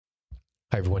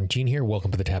Hi everyone, Gene here.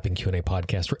 Welcome to the Tapping Q&A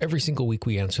podcast, where every single week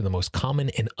we answer the most common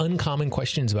and uncommon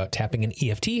questions about tapping and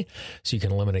EFT so you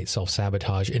can eliminate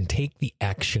self-sabotage and take the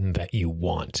action that you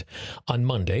want. On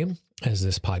Monday, as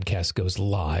this podcast goes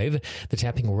live, the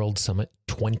Tapping World Summit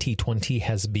 2020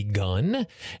 has begun.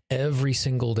 Every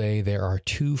single day, there are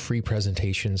 2 free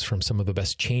presentations from some of the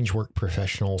best change work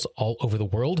professionals all over the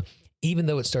world. Even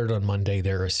though it started on Monday,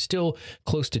 there are still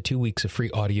close to 2 weeks of free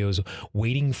audios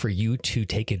waiting for you to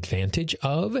take advantage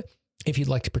of. If you'd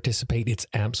like to participate, it's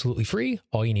absolutely free.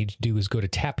 All you need to do is go to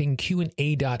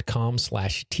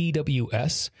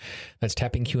tappingqa.com/TWS. That's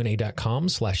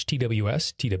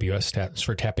tappingqa.com/TWS. TWS stands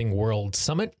for Tapping World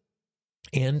Summit.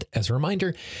 And as a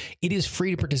reminder, it is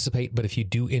free to participate, but if you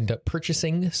do end up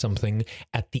purchasing something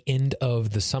at the end of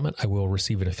the summit, I will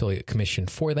receive an affiliate commission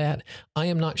for that. I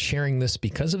am not sharing this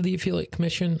because of the affiliate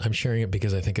commission. I'm sharing it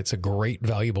because I think it's a great,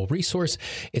 valuable resource.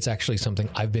 It's actually something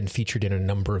I've been featured in a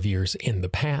number of years in the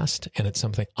past, and it's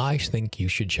something I think you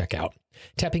should check out.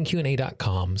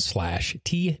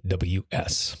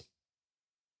 tappingqa.com/TWS.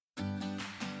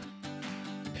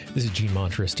 This is Gene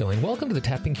Mantra Stilling. Welcome to the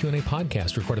Tapping Q&A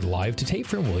podcast, recorded live to tape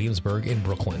from Williamsburg in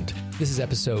Brooklyn. This is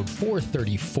episode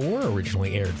 434,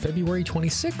 originally aired February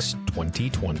 26,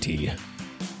 2020. Hi,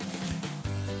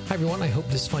 everyone. I hope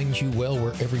this finds you well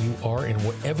wherever you are and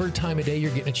whatever time of day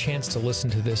you're getting a chance to listen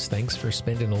to this. Thanks for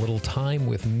spending a little time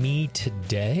with me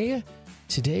today.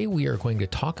 Today, we are going to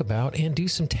talk about and do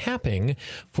some tapping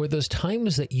for those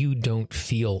times that you don't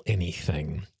feel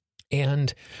anything.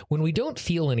 And when we don't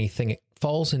feel anything, it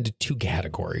falls into 2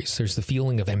 categories. There's the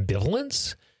feeling of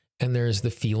ambivalence and there's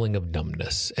the feeling of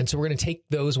numbness. And so we're going to take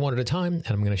those one at a time, and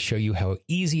I'm going to show you how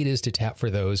easy it is to tap for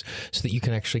those so that you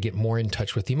can actually get more in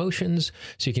touch with the emotions,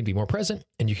 so you can be more present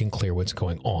and you can clear what's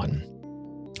going on.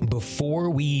 Before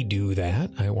we do that,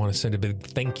 I want to send a big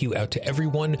thank you out to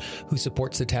everyone who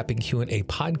supports the Tapping Q&A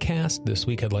podcast. This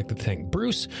week, I'd like to thank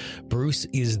Bruce. Bruce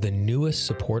is the newest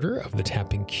supporter of the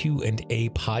Tapping Q&A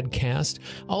podcast.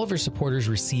 All of our supporters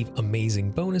receive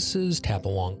amazing bonuses, tap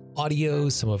along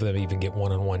audios. Some of them even get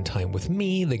one-on-one time with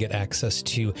me. They get access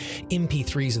to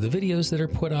MP3s of the videos that are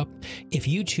put up. If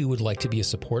you too would like to be a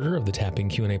supporter of the Tapping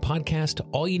Q&A podcast,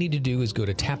 all you need to do is go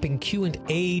to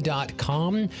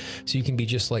tappingqa.com so you can be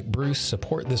just like Bruce,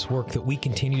 support this work that we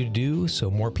continue to do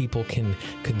so more people can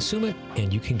consume it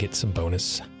and you can get some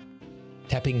bonus.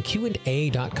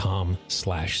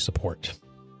 tappingqa.com/support.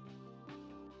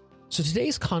 So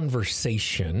today's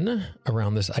conversation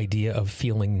around this idea of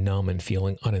feeling numb and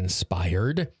feeling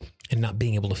uninspired and not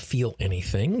being able to feel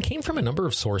anything came from a number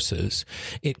of sources.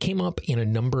 It came up in a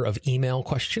number of email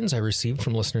questions I received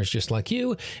from listeners just like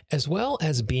you, as well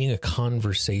as being a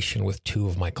conversation with 2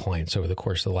 of my clients over the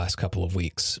course of the last couple of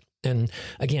weeks. And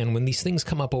again, when these things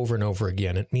come up over and over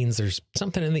again, it means there's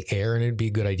something in the air and it'd be a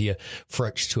good idea for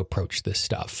us to approach this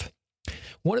stuff.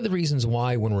 One of the reasons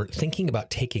why, when we're thinking about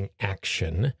taking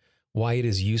action, why it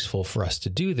is useful for us to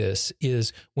do this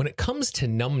is when it comes to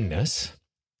numbness,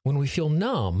 when we feel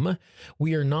numb,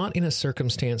 we are not in a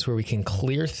circumstance where we can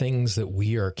clear things that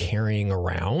we are carrying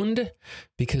around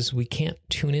because we can't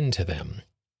tune into them.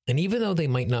 And even though they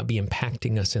might not be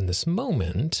impacting us in this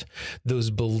moment, those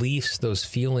beliefs, those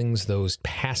feelings, those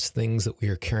past things that we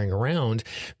are carrying around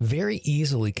very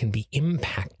easily can be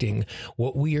impacting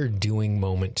what we are doing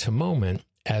moment to moment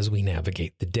as we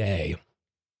navigate the day.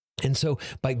 And so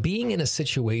by being in a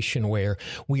situation where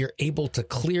we are able to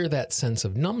clear that sense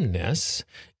of numbness,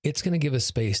 it's going to give us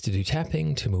space to do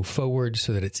tapping, to move forward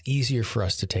so that it's easier for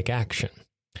us to take action.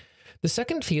 The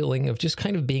second feeling of just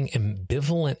kind of being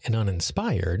ambivalent and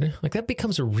uninspired, like that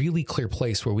becomes a really clear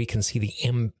place where we can see the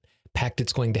impact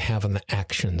it's going to have on the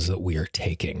actions that we are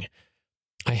taking.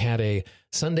 I had a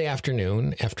Sunday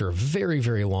afternoon after a very,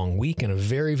 very long week and a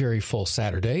very, very full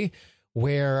Saturday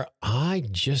where I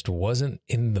just wasn't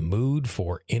in the mood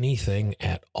for anything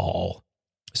at all.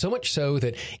 So much so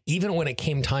that even when it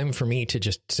came time for me to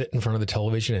just sit in front of the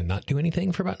television and not do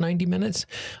anything for about 90 minutes,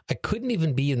 I couldn't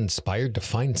even be inspired to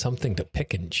find something to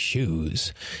pick and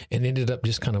choose, and ended up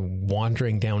just kind of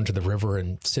wandering down to the river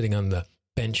and sitting on the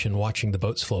bench and watching the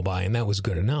boats flow by, and that was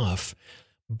good enough.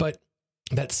 But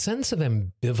that sense of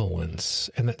ambivalence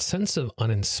and that sense of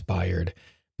uninspired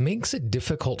makes it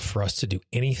difficult for us to do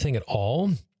anything at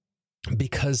all,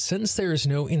 because since there is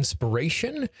no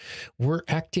inspiration, we're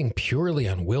acting purely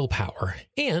on willpower.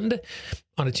 And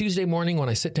on a Tuesday morning, when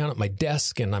I sit down at my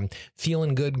desk and I'm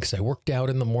feeling good because I worked out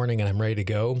in the morning and I'm ready to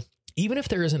go, even if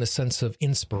there isn't a sense of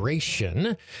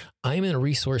inspiration, I'm in a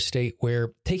resource state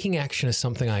where taking action is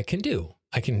something I can do.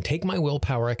 I can take my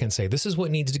willpower, I can say, this is what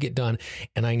needs to get done,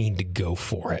 and I need to go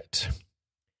for it.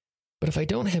 But if I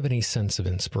don't have any sense of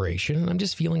inspiration and I'm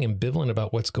just feeling ambivalent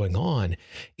about what's going on,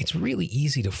 it's really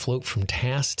easy to float from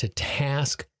task to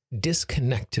task,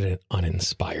 disconnected and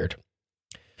uninspired.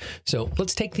 So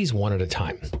let's take these one at a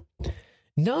time.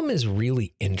 Numb is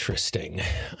really interesting.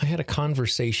 I had a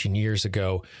conversation years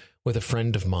ago with a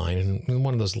friend of mine, and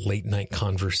one of those late night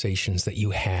conversations that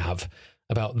you have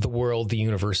about the world, the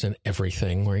universe, and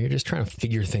everything, where you're just trying to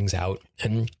figure things out.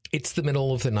 And it's the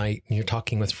middle of the night and you're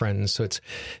talking with friends, so it's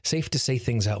safe to say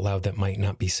things out loud that might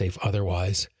not be safe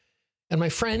otherwise. And my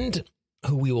friend,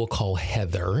 who we will call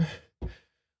Heather,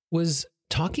 was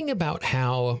talking about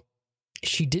how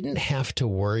she didn't have to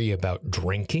worry about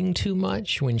drinking too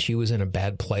much when she was in a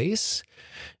bad place,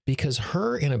 because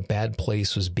her in a bad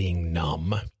place was being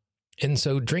numb. And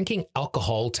so drinking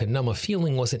alcohol to numb a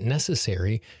feeling wasn't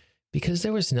necessary because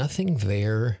there was nothing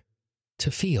there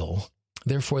to feel.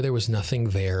 Therefore, there was nothing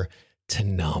there to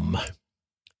numb.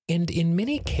 And in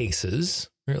many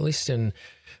cases, or at least in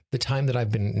the time that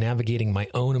I've been navigating my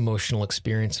own emotional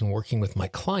experience and working with my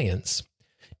clients,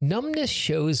 numbness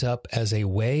shows up as a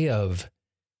way of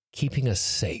keeping us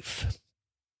safe.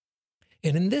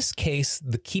 And in this case,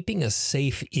 the keeping us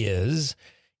safe is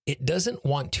it doesn't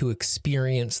want to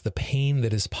experience the pain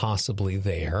that is possibly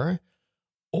there,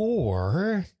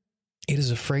 or it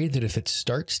is afraid that if it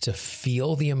starts to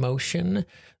feel the emotion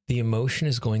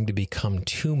is going to become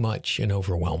too much and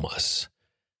overwhelm us.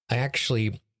 I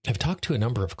actually have talked to a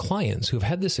number of clients who've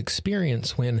had this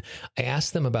experience when I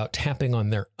ask them about tapping on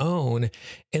their own,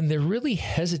 and they're really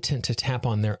hesitant to tap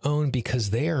on their own because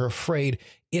they are afraid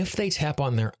if they tap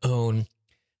on their own,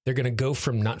 they're going to go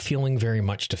from not feeling very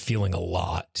much to feeling a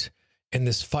lot. And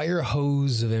this fire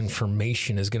hose of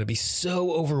information is going to be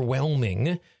so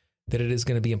overwhelming that it is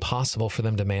going to be impossible for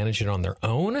them to manage it on their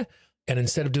own. And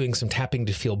instead of doing some tapping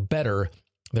to feel better,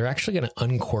 they're actually going to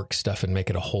uncork stuff and make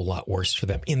it a whole lot worse for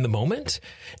them in the moment,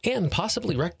 and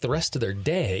possibly wreck the rest of their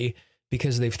day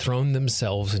because they've thrown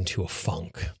themselves into a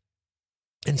funk.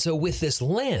 And so with this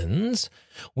lens,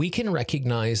 we can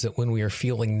recognize that when we are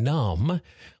feeling numb,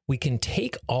 we can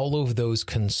take all of those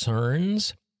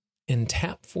concerns and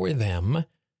tap for them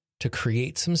to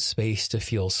create some space to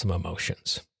feel some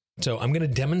emotions. So I'm going to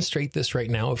demonstrate this right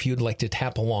now. If you'd like to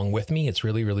tap along with me, it's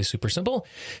really, really super simple.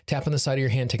 Tap on the side of your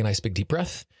hand, take a nice big deep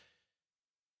breath,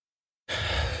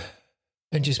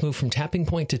 and just move from tapping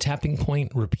point to tapping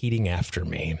point, repeating after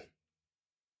me.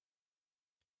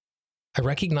 I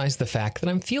recognize the fact that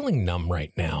I'm feeling numb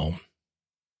right now.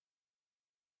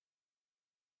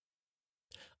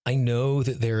 I know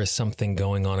that there is something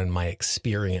going on in my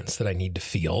experience that I need to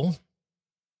feel.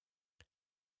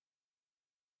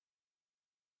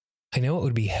 I know it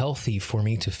would be healthy for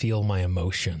me to feel my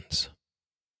emotions.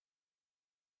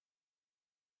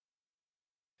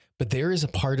 But there is a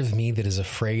part of me that is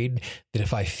afraid that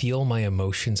if I feel my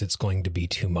emotions, it's going to be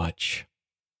too much.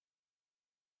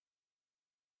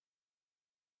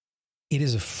 It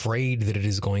is afraid that it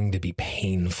is going to be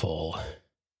painful.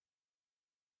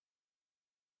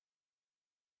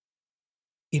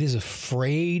 It is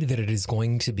afraid that it is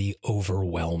going to be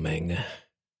overwhelming.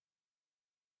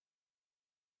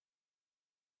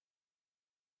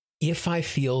 If I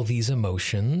feel these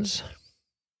emotions,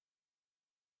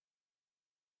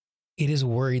 it is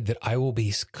worried that I will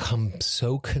become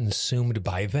so consumed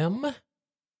by them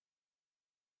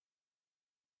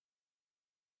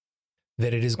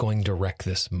that it is going to wreck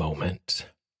this moment.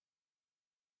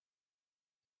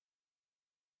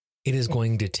 It is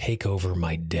going to take over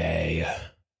my day.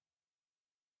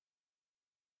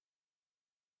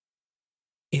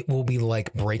 It will be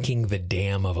like breaking the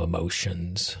dam of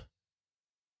emotions.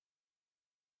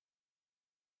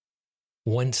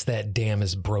 Once that dam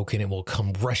is broken, it will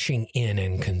come rushing in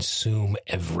and consume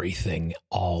everything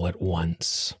all at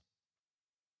once.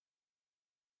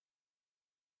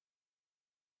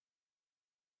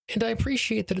 And I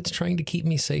appreciate that it's trying to keep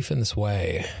me safe in this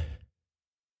way.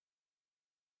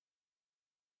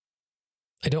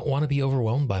 I don't want to be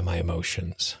overwhelmed by my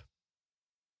emotions.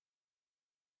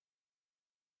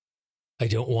 I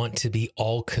don't want to be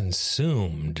all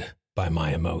consumed by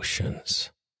my emotions.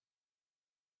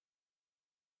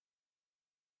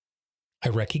 I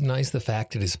recognize the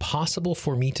fact it is possible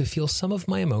for me to feel some of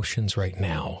my emotions right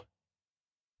now.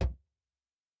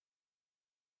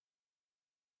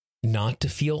 Not to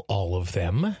feel all of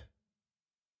them.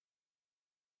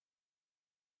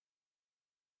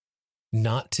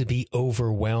 Not to be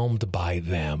overwhelmed by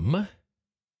them.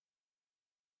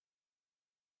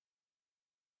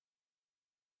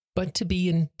 But to be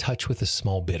in touch with a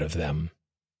small bit of them.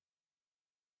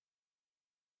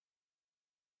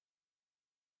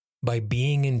 By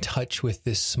being in touch with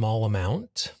this small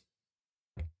amount,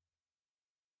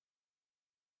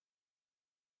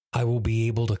 I will be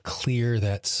able to clear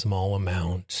that small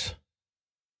amount,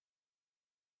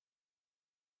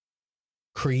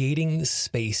 creating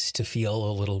space to feel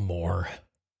a little more,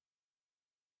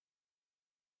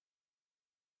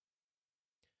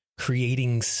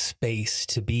 creating space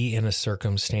to be in a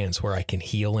circumstance where I can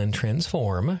heal and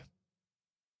transform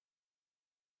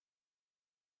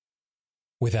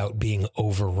without being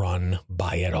overrun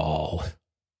by it all.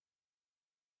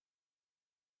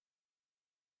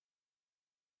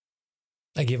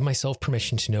 I give myself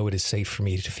permission to know it is safe for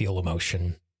me to feel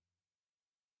emotion.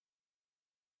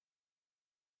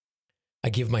 I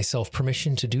give myself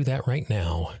permission to do that right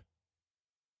now,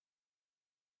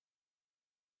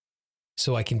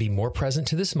 so I can be more present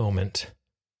to this moment,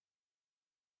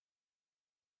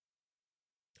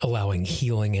 allowing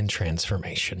healing and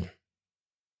transformation.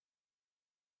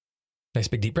 Nice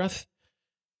big deep breath.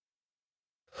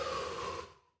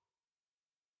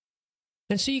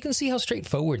 And so you can see how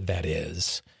straightforward that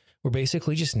is. We're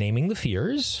basically just naming the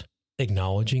fears,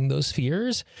 acknowledging those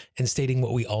fears, and stating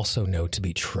what we also know to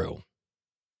be true.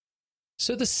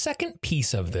 So the second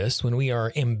piece of this, when we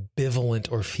are ambivalent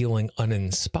or feeling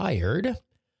uninspired,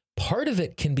 part of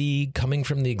it can be coming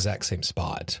from the exact same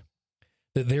spot.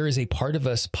 That there is a part of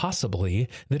us possibly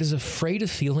that is afraid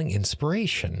of feeling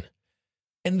inspiration.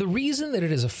 And the reason that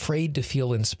it is afraid to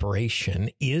feel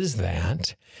inspiration is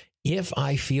that if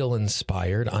I feel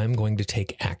inspired, I'm going to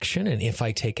take action. And if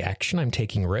I take action, I'm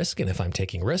taking risk. And if I'm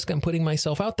taking risk, I'm putting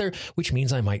myself out there, which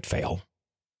means I might fail.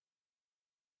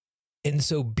 And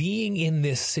so being in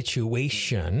this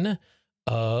situation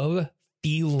of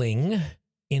feeling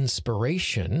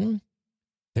inspiration,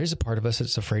 there's a part of us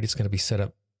that's afraid it's going to be set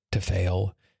up to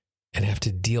fail and have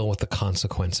to deal with the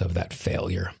consequence of that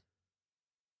failure.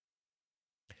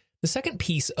 The second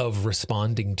piece of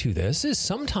responding to this is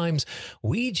sometimes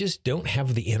we just don't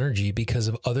have the energy because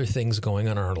of other things going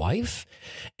on in our life.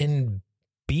 And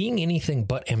being anything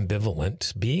but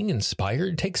ambivalent, being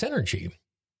inspired takes energy.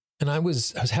 And I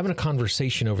was having a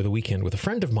conversation over the weekend with a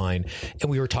friend of mine, and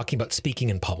we were talking about speaking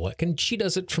in public. And she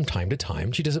does it from time to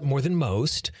time. She does it more than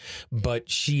most, but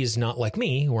she is not like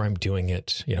me, where I'm doing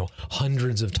it,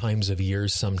 hundreds of times a year,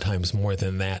 sometimes more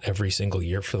than that every single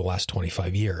year for the last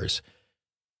 25 years.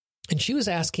 And she was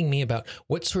asking me about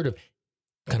what sort of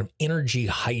kind of energy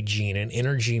hygiene and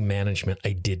energy management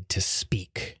I did to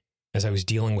speak as I was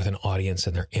dealing with an audience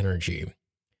and their energy.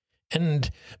 And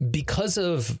because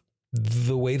of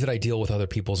the way that I deal with other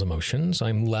people's emotions,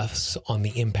 I'm less on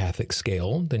the empathic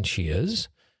scale than she is.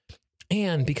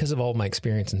 And because of all my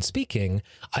experience in speaking,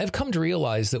 I've come to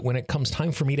realize that when it comes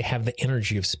time for me to have the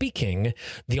energy of speaking,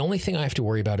 the only thing I have to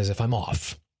worry about is if I'm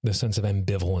off. The sense of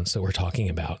ambivalence that we're talking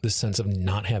about, this sense of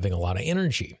not having a lot of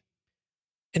energy.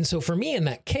 And so for me in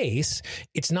that case,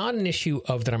 it's not an issue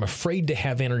of that I'm afraid to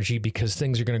have energy because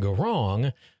things are going to go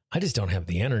wrong. I just don't have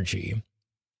the energy.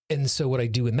 And so what I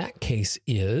do in that case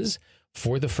is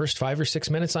for the first 5 or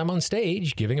 6 minutes I'm on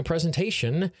stage giving a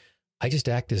presentation, I just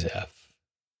act as if.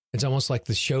 It's almost like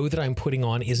the show that I'm putting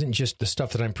on isn't just the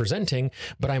stuff that I'm presenting,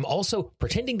 but I'm also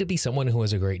pretending to be someone who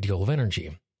has a great deal of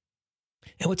energy.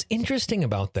 And what's interesting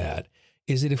about that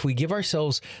is that if we give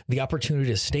ourselves the opportunity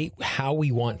to state how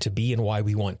we want to be and why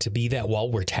we want to be that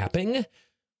while we're tapping,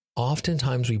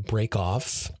 oftentimes we break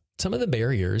off some of the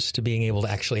barriers to being able to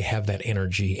actually have that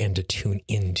energy and to tune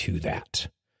into that.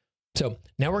 So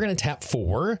now we're going to tap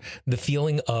for the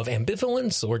feeling of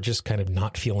ambivalence or just kind of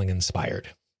not feeling inspired.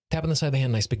 Tap on the side of the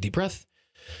hand, nice big deep breath.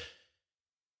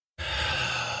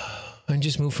 And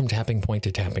just move from tapping point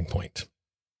to tapping point.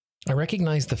 I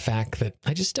recognize the fact that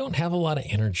I just don't have a lot of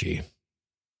energy.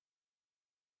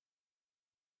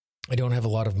 I don't have a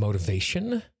lot of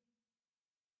motivation.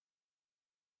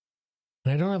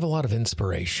 And I don't have a lot of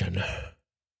inspiration.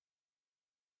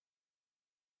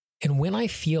 And when I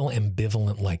feel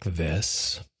ambivalent like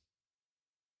this,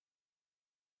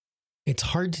 it's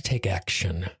hard to take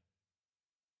action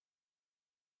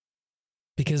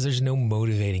because there's no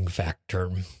motivating factor.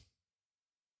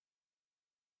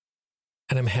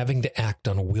 And I'm having to act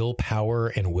on willpower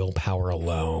and willpower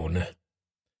alone.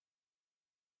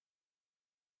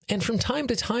 And from time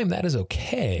to time, that is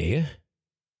okay.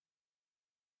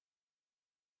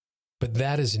 But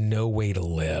that is no way to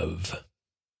live.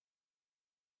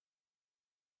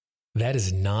 That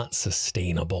is not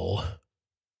sustainable.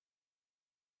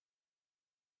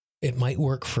 It might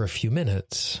work for a few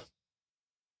minutes,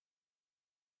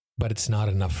 but it's not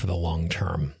enough for the long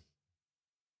term.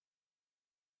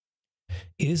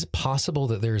 It is possible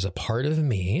that there's a part of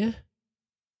me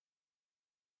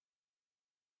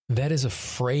that is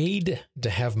afraid to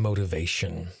have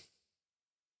motivation.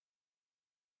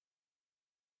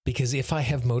 Because if I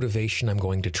have motivation, I'm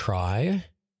going to try.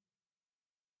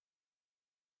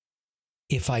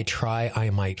 If I try, I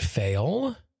might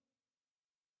fail.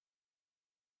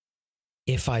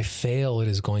 If I fail, it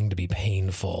is going to be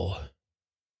painful.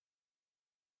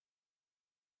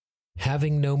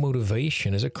 Having no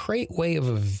motivation is a great way of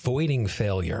avoiding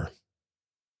failure.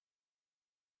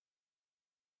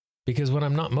 Because when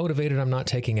I'm not motivated, I'm not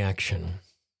taking action.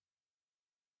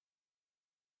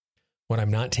 When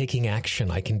I'm not taking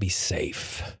action, I can be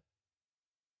safe.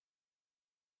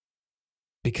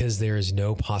 Because there is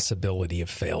no possibility of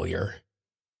failure.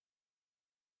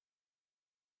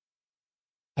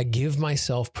 I give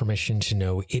myself permission to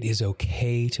know it is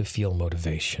okay to feel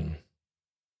motivation.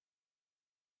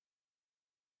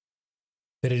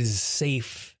 That it is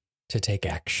safe to take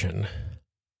action.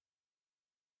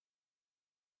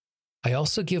 I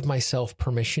also give myself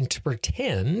permission to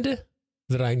pretend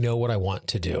that I know what I want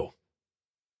to do.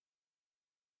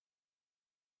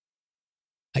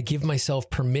 I give myself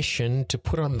permission to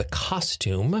put on the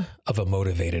costume of a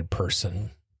motivated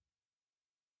person.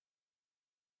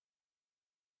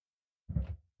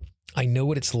 I know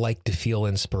what it's like to feel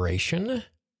inspiration.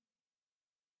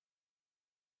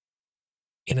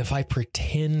 And if I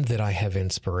pretend that I have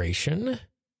inspiration,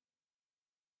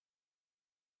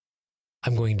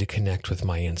 I'm going to connect with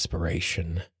my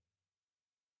inspiration.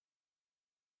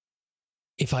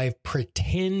 If I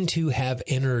pretend to have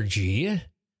energy,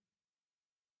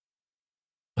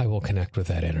 I will connect with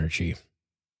that energy.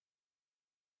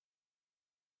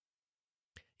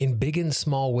 In big and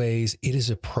small ways, it is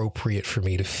appropriate for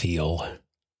me to feel.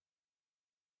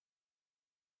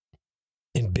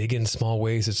 In big and small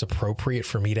ways, it's appropriate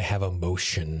for me to have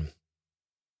emotion.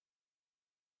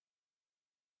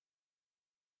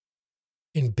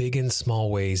 In big and small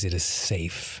ways, it is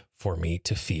safe for me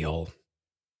to feel.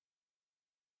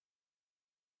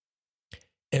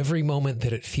 Every moment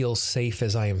that it feels safe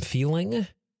as I am feeling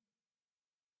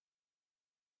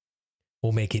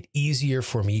will make it easier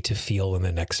for me to feel in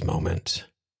the next moment.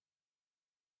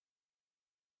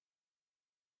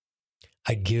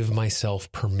 I give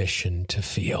myself permission to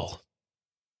feel.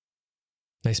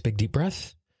 Nice big deep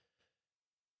breath.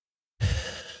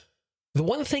 The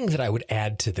one thing that I would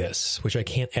add to this, which I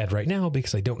can't add right now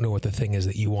because I don't know what the thing is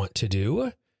that you want to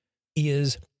do,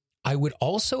 is I would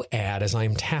also add, as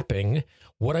I'm tapping,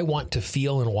 what I want to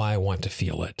feel and why I want to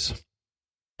feel it.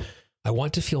 I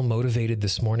want to feel motivated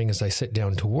this morning as I sit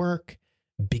down to work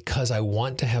because I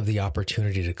want to have the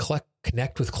opportunity to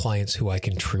connect with clients who I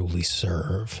can truly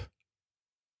serve.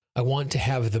 I want to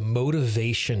have the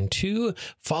motivation to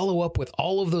follow up with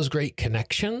all of those great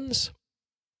connections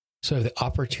so I have the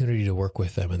opportunity to work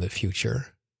with them in the future.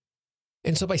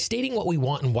 And so by stating what we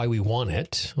want and why we want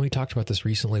it, we talked about this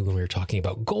recently when we were talking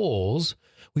about goals,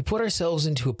 we put ourselves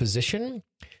into a position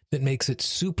that makes it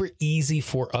super easy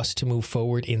for us to move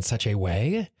forward in such a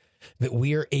way that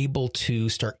we are able to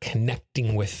start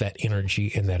connecting with that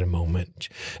energy and that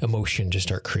emotion to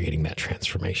start creating that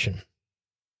transformation.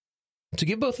 To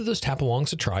give both of those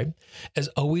tap-alongs a try, as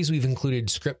always, we've included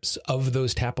scripts of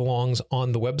those tap-alongs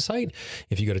on the website.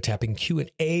 If you go to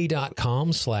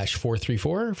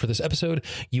tappingqa.com/434 for this episode,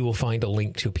 you will find a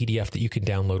link to a PDF that you can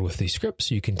download with these scripts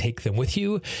so you can take them with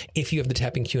you. If you have the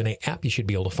Tapping Q&A app, you should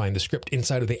be able to find the script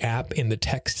inside of the app in the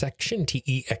text section,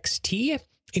 TEXT.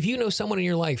 If you know someone in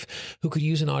your life who could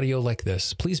use an audio like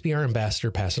this, please be our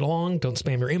ambassador, pass it along, don't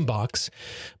spam your inbox.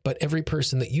 But every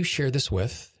person that you share this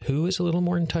with, who is a little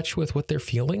more in touch with what they're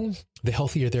feeling, the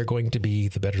healthier they're going to be,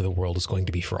 the better the world is going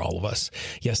to be for all of us.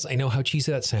 Yes, I know how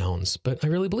cheesy that sounds, but I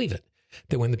really believe it,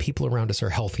 that when the people around us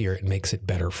are healthier, it makes it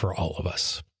better for all of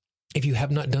us. If you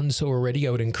have not done so already,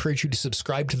 I would encourage you to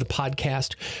subscribe to the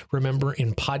podcast. Remember,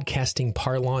 in podcasting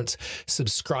parlance,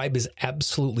 subscribe is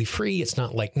absolutely free. It's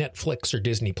not like Netflix or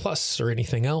Disney Plus or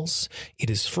anything else. It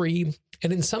is free.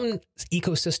 And in some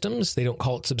ecosystems, they don't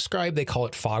call it subscribe. They call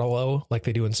it follow, like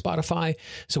they do in Spotify.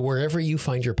 So wherever you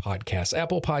find your podcasts,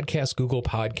 Apple Podcasts, Google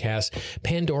Podcasts,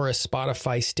 Pandora,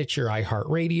 Spotify, Stitcher,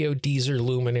 iHeartRadio, Deezer,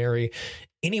 Luminary,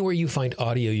 anywhere you find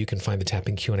audio, you can find the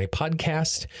Tapping Q&A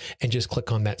podcast, and just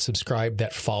click on that subscribe,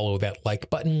 that follow, that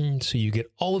like button so you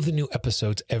get all of the new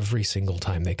episodes every single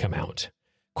time they come out.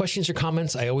 Questions or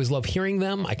comments, I always love hearing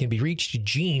them. I can be reached,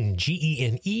 Gene,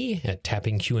 Gene, at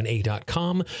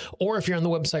tappingqa.com. Or if you're on the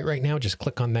website right now, just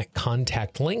click on that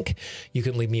contact link. You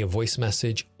can leave me a voice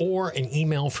message or an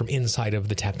email from inside of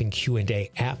the Tapping Q&A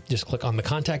app. Just click on the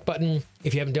contact button.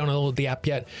 If you haven't downloaded the app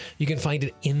yet, you can find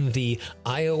it in the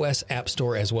iOS App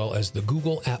Store as well as the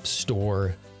Google App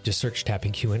Store. Just search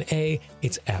Tapping Q&A.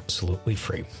 It's absolutely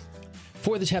free.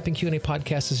 For the Tapping Q&A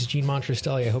podcast, this is Gene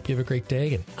Montrestelli. I hope you have a great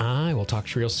day, and I will talk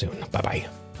to you real soon. Bye-bye.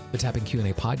 The Tapping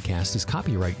Q&A podcast is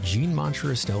copyright Gene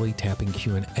Monterostelli Tapping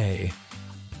Q&A.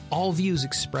 All views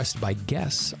expressed by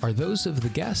guests are those of the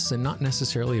guests and not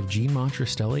necessarily of Gene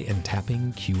Monterostelli and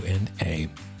Tapping Q&A.